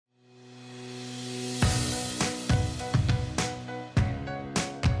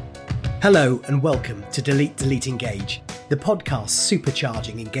Hello and welcome to Delete, Delete, Engage, the podcast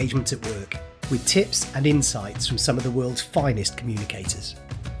supercharging engagement at work with tips and insights from some of the world's finest communicators.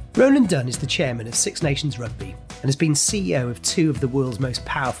 Ronan Dunne is the chairman of Six Nations Rugby and has been CEO of two of the world's most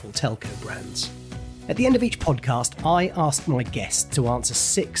powerful telco brands. At the end of each podcast, I ask my guests to answer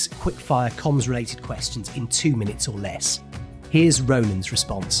 6 quickfire comms-related questions in 2 minutes or less. Here's Ronan's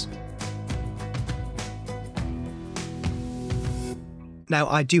response. Now,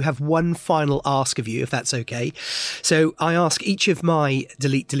 I do have one final ask of you, if that's okay. So I ask each of my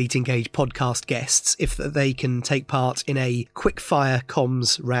Delete, Delete, Engage podcast guests if they can take part in a quickfire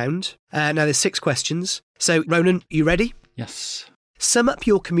comms round. Now, there's 6 questions. So, Ronan, you ready? Yes. Sum up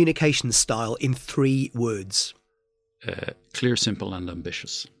your communication style in 3 words. Clear, simple and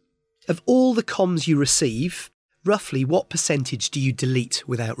ambitious. Of all the comms you receive, roughly what percentage do you delete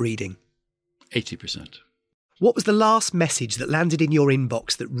without reading? 80%. What was the last message that landed in your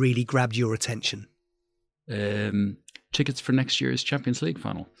inbox that really grabbed your attention? Tickets for next year's Champions League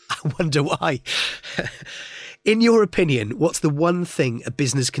final. I wonder why. In your opinion, what's the one thing a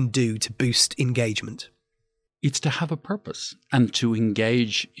business can do to boost engagement? It's to have a purpose and to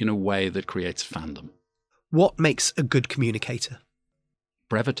engage in a way that creates fandom. What makes a good communicator?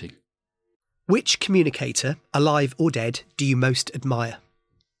 Brevity. Which communicator, alive or dead, do you most admire?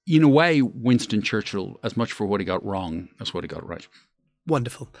 In a way, Winston Churchill, as much for what he got wrong as what he got right.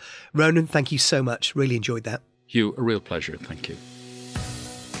 Wonderful. Ronan, thank you so much. Really enjoyed that. Hugh, a real pleasure. Thank you.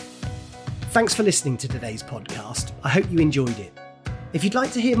 Thanks for listening to today's podcast. I hope you enjoyed it. If you'd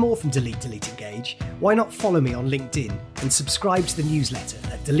like to hear more from Delete, Delete, Engage, why not follow me on LinkedIn and subscribe to the newsletter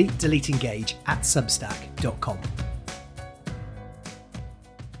at deleteengage@substack.com.